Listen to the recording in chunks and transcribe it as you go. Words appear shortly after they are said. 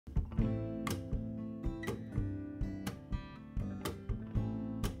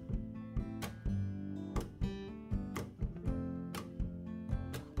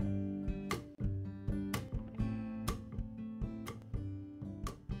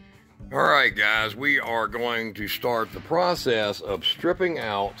Alright guys, we are going to start the process of stripping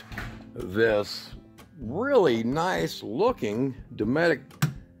out this really nice looking Dometic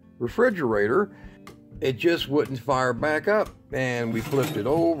refrigerator. It just wouldn't fire back up, and we flipped it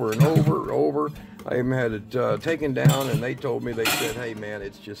over and over and over. I even had it taken down, and they said, hey man,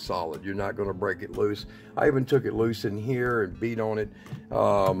 it's just solid, you're not going to break it loose. I even took it loose in here and beat on it.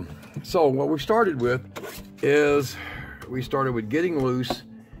 So what we started with is getting loose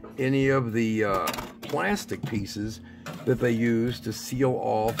any of the plastic pieces that they use to seal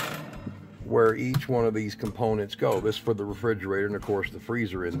off where each one of these components go. This for the refrigerator, and of course the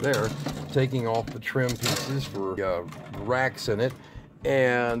freezer in there. Taking off the trim pieces for racks in it.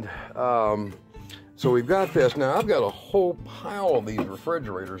 And so we've got this. Now I've got a whole pile of these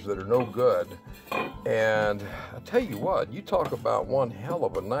refrigerators that are no good. And I'll tell you what, you talk about one hell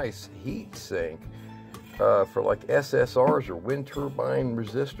of a nice heat sink. For like SSRs or wind turbine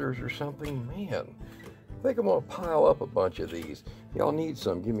resistors or something, man, I think I'm gonna pile up a bunch of these. Y'all need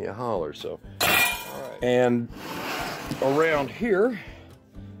some, give me a holler. So, all right. And around here,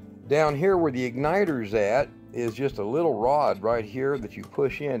 down here where the igniter's at, is just a little rod right here that you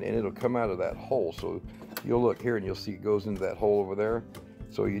push in, and it'll come out of that hole. So you'll look here and you'll see it goes into that hole over there.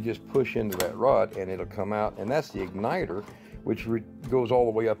 So you just push into that rod and it'll come out, and that's the igniter, which goes all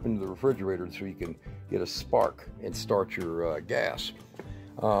the way up into the refrigerator so you can get a spark and start your gas.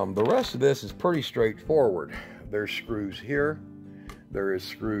 The rest of this is pretty straightforward. There's screws here, there is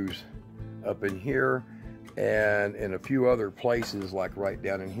screws up in here, and in a few other places like right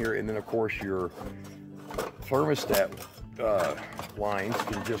down in here. And then of course your thermostat lines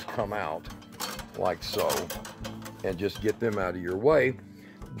can just come out like so, and just get them out of your way.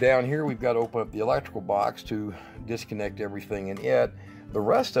 Down here we've got to open up the electrical box to disconnect everything in it. The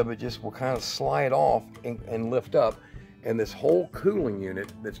rest of it just will kind of slide off and lift up, and this whole cooling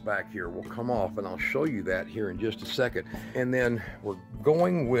unit that's back here will come off, and I'll show you that here in just a second. And then we're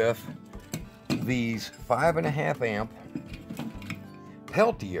going with these 5.5 amp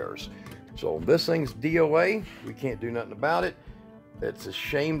Peltiers. So this thing's DOA, we can't do nothing about it. It's a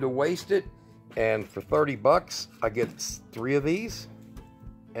shame to waste it, and for 30 bucks I get 3 of these.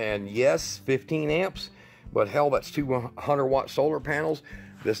 And yes, 15 amps, but hell, that's 200 watt solar panels.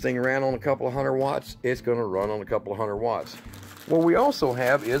 This thing ran on a couple of 100 watts. It's going to run on a couple of 100 watts. What we also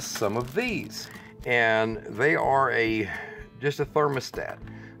have is some of these, and they are just a thermostat.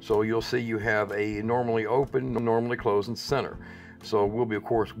 So you'll see you have a normally open, normally closed, and center. So of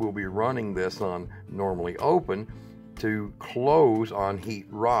course we'll be running this on normally open to close on heat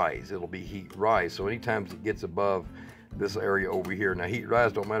rise. It'll be heat rise. So anytime it gets above this area over here, now heat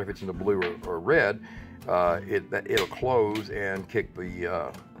rise don't matter if it's in the blue or red, it'll close and kick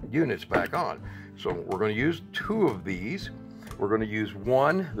the units back on. So we're going to use 2 of these. We're going to use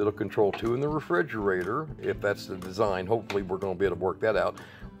one that'll control 2 in the refrigerator, if that's the design. Hopefully we're going to be able to work that out.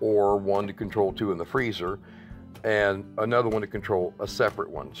 Or one to control 2 in the freezer, and another one to control a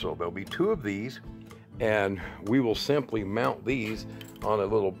separate one. So there'll be 2 of these, and we will simply mount these on a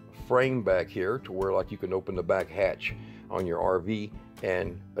little frame back here to where like you can open the back hatch on your RV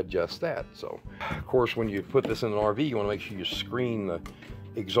and adjust that. So of course when you put this in an RV, you want to make sure you screen the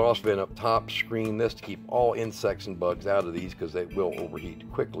exhaust vent up top, screen this to keep all insects and bugs out of these, because they will overheat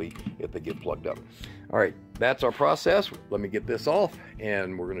quickly if they get plugged up. All right, that's our process. Let me get this off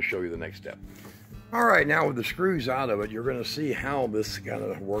and we're going to show you the next step. All right, now with the screws out of it, you're going to see how this kind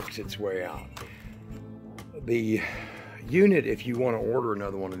of works its way out. The unit, if you want to order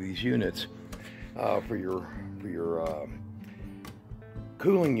another one of these units for your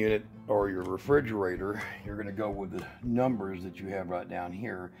cooling unit or your refrigerator, you're going to go with the numbers that you have right down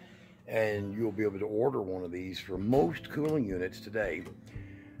here, and you'll be able to order one of these for most cooling units today.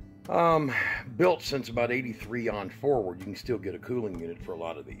 Built since about 83 on forward, you can still get a cooling unit for a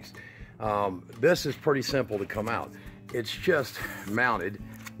lot of these. This is pretty simple to come out. It's just mounted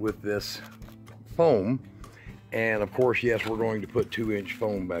with this foam. And of course, yes, we're going to put 2-inch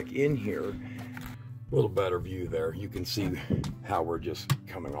foam back in here. A little better view there. You can see how we're just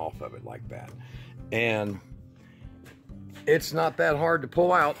coming off of it like that. And it's not that hard to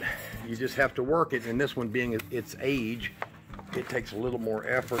pull out. You just have to work it. And this one being its age, it takes a little more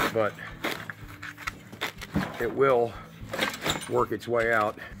effort, but it will work its way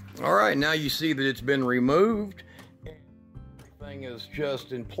out. All right, now you see that it's been removed. Everything is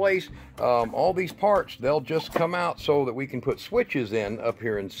just in place. All these parts, they'll just come out so that we can put switches in up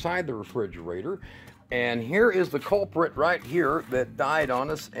here inside the refrigerator. And here is the culprit right here that died on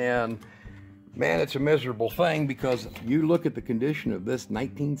us. And man, it's a miserable thing, because you look at the condition of this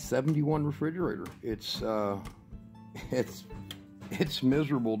 1971 refrigerator. It's it's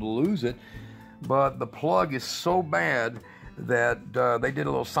miserable to lose it. But the plug is so bad that they did a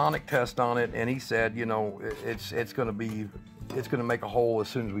little sonic test on it, and he said, you know, it's going to make a hole as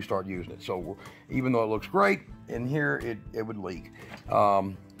soon as we start using it. So even though it looks great in here, it would leak.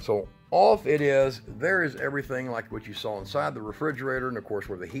 So off it is. There is everything like what you saw inside the refrigerator, and of course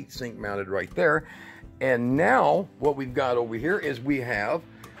where the heat sink mounted right there. And now what we've got over here is we have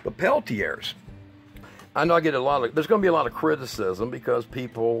the Peltiers. I know I get there's going to be a lot of criticism because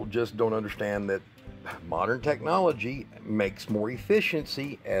people just don't understand that modern technology makes more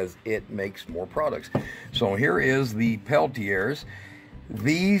efficiency as it makes more products. So here is the Peltiers.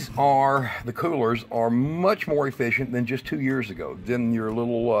 These are, the coolers are much more efficient than just 2 years ago. Than your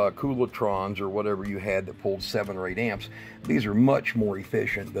little Coolatrons or whatever you had that pulled 7 or 8 amps. These are much more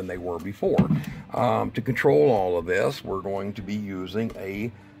efficient than they were before. To control all of this, we're going to be using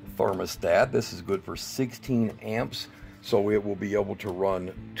a thermostat. This is good for 16 amps. So it will be able to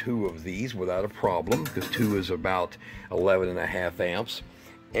run 2 of these without a problem, because 2 is about 11.5 amps.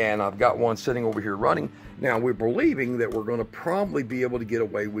 And I've got one sitting over here running. Now we're believing that we're going to probably be able to get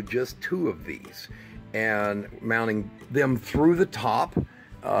away with just 2 of these and mounting them through the top.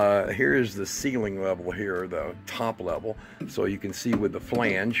 Here's the ceiling level here, the top level. So you can see with the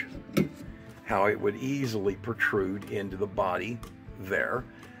flange how it would easily protrude into the body there.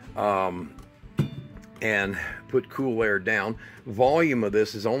 And put cool air down. Volume of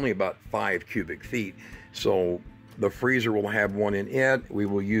this is only about 5 cubic feet. So the freezer will have one in it. We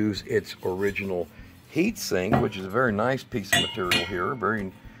will use its original heat sink, which is a very nice piece of material here,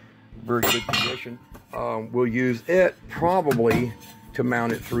 very good condition. We'll use it probably to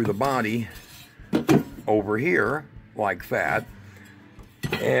mount it through the body over here like that.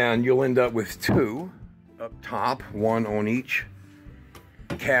 And you'll end up with 2 up top, 1 on each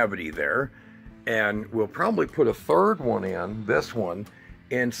cavity there. And we'll probably put a 3rd one in, this one,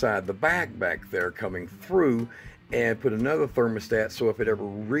 inside the back there coming through, and put another thermostat so if it ever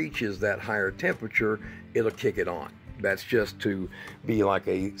reaches that higher temperature, it'll kick it on. That's just to be like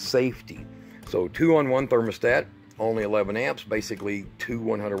a safety. So 2-on-1 thermostat, only 11 amps, basically 2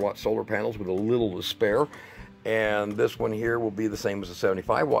 100-watt solar panels with a little to spare. And this one here will be the same as a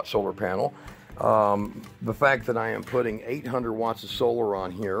 75-watt solar panel. The fact that I am putting 800 watts of solar on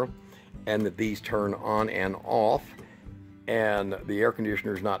here, and that these turn on and off, and the air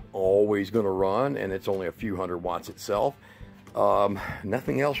conditioner is not always going to run, and it's only a few hundred watts itself.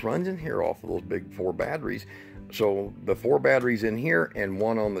 Nothing else runs in here off of those big 4 batteries. So the 4 batteries in here and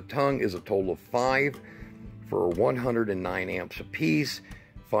 1 on the tongue is a total of 5 for 109 amps a piece,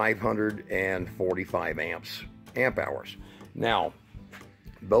 545 amp hours. Now,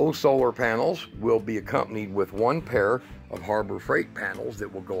 those solar panels will be accompanied with 1 pair of Harbor Freight panels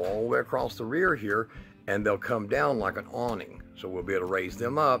that will go all the way across the rear here, and they'll come down like an awning. So we'll be able to raise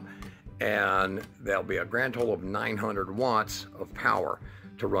them up, and there'll be a grand total of 900 watts of power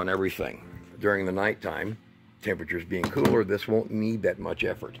to run everything. During the nighttime, temperatures being cooler, this won't need that much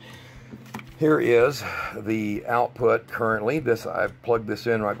effort. Here is the output currently. I plugged this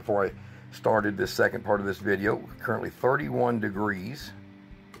in right before I started this second part of this video. Currently 31 degrees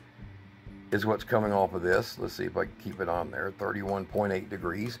is what's coming off of this. Let's see if I can keep it on there. 31.8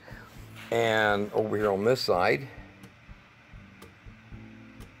 degrees. And over here on this side,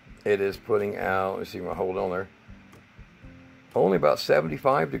 it is putting out, let's see if I hold on there, only about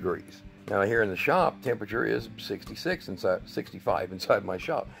 75 degrees. Now here in the shop, temperature is 65 inside my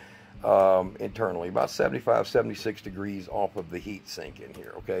shop. Internally, about 75, 76 degrees off of the heat sink in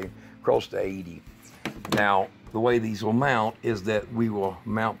here, okay? Close to 80. Now, the way these will mount is that we will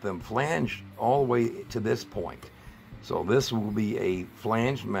mount them flanged all the way to this point. So this will be a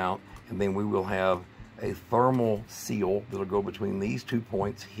flanged mount, and then we will have a thermal seal that'll go between these 2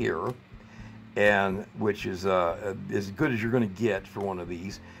 points here, and which is as good as you're going to get for one of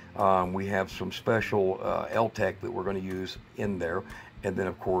these. We have some special ʻpeltyā that we're going to use in there, and then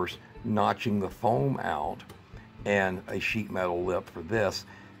of course notching the foam out and a sheet metal lip for this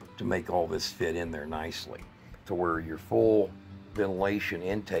to make all this fit in there nicely to where your full ventilation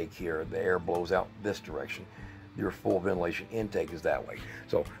intake here, the air blows out this direction, your full ventilation intake is that way.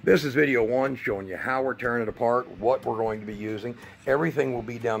 So this is video 1 showing you how we're tearing it apart, what we're going to be using. Everything will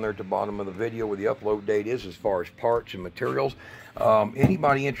be down there at the bottom of the video where the upload date is as far as parts and materials.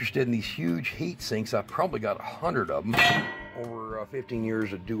 Anybody interested in these huge heat sinks, I've probably got 100 of them over 15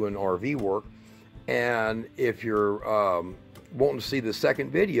 years of doing RV work. And if you're wanting to see the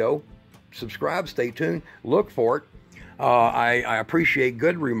second video, subscribe, stay tuned, look for it. I appreciate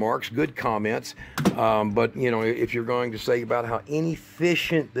good remarks, good comments, but you know, if you're going to say about how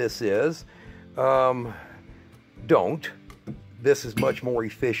inefficient this is, don't. This is much more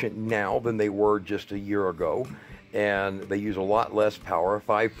efficient now than they were just a year ago, and they use a lot less power.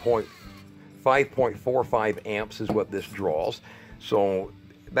 5.45 amps is what this draws, so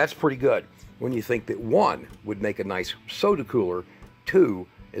that's pretty good. When you think that 1 would make a nice soda cooler, 2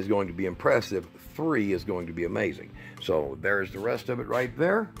 is going to be impressive, 3 is going to be amazing. So there's the rest of it right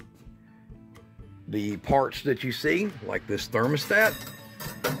there. The parts that you see, like this thermostat,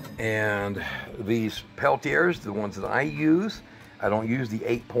 and these Peltiers, the ones that I use. I don't use the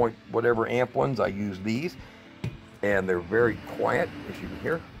 8 point whatever amp ones, I use these. And they're very quiet, as you can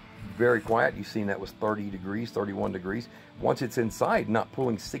hear. Very quiet. You've seen that was 30 degrees, 31 degrees. Once it's inside, not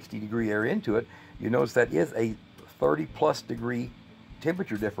pulling 60-degree air into it, you notice that is a 30+ degree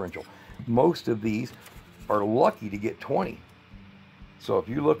temperature differential. Most of these are lucky to get 20. So if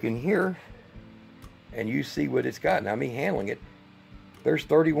you look in here and you see what it's got, now me handling it, there's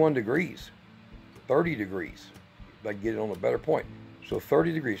 31 degrees, 30 degrees. If I can get it on a better point. So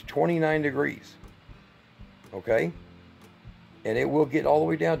 30 degrees, 29 degrees, okay? And it will get all the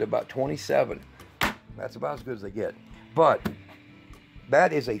way down to about 27. That's about as good as they get. But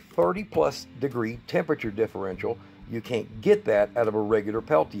that is a 30+ degree temperature differential. You can't get that out of a regular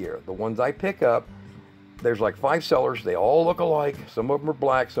Peltier. The ones I pick up, there's like 5 sellers. They all look alike. Some of them are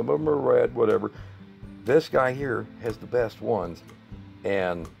black, some of them are red, whatever. This guy here has the best ones.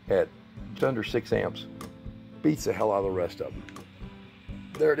 And at just under 6 amps, beats the hell out of the rest of them.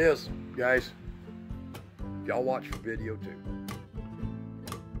 There it is, guys. Y'all watch the video too.